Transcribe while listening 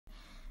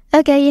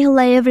Okay,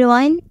 hello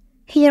everyone.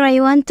 Here I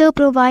want to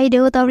provide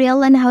a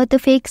tutorial on how to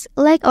fix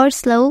lag or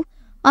slow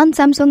on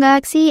Samsung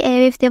Galaxy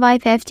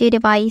A55 5G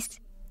device.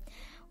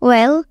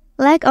 Well,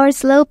 lag or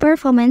slow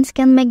performance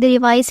can make the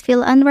device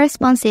feel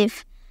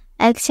unresponsive.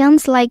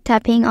 Actions like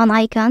tapping on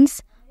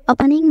icons,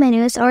 opening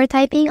menus or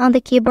typing on the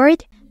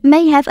keyboard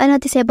may have a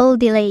noticeable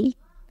delay.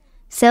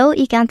 So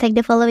you can take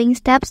the following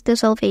steps to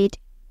solve it.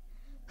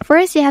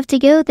 First, you have to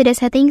go to the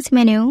settings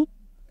menu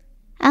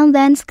and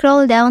then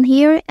scroll down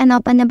here and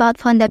open About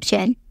Phone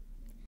option.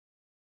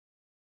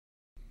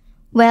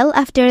 Well,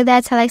 after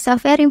that, select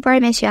software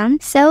information,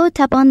 so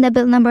tap on the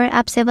build number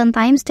up 7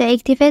 times to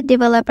activate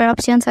developer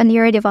options on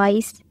your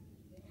device.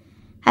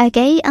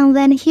 Okay, and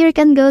then here you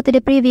can go to the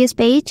previous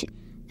page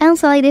and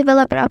select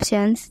developer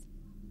options.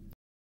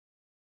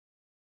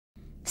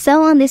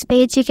 So on this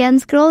page, you can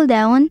scroll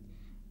down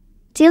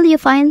till you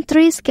find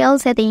 3 scale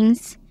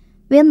settings: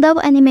 window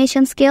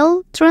animation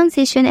scale,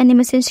 transition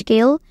animation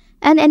scale,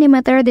 and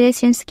animator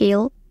duration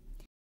scale.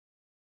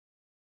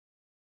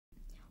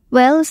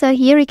 Well, so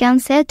here you can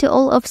set to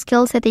all of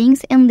scale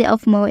settings in the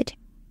off mode.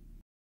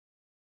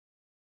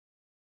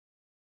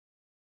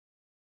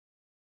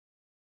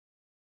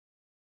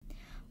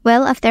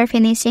 Well, after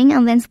finishing,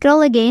 and then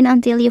scroll again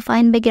until you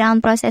find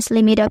background process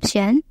limit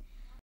option.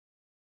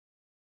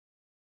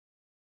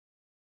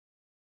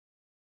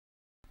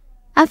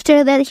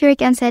 After that, here you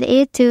can set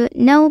it to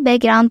no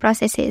background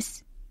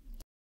processes.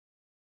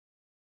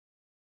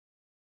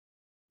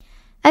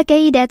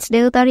 Okay, that's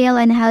the tutorial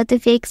on how to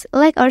fix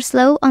lag or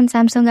slow on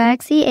Samsung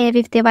Galaxy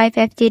A55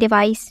 5G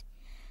device.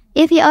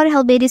 If you are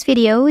helped by this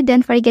video,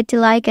 don't forget to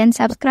like and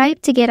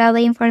subscribe to get other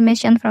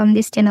information from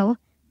this channel.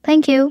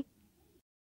 Thank you.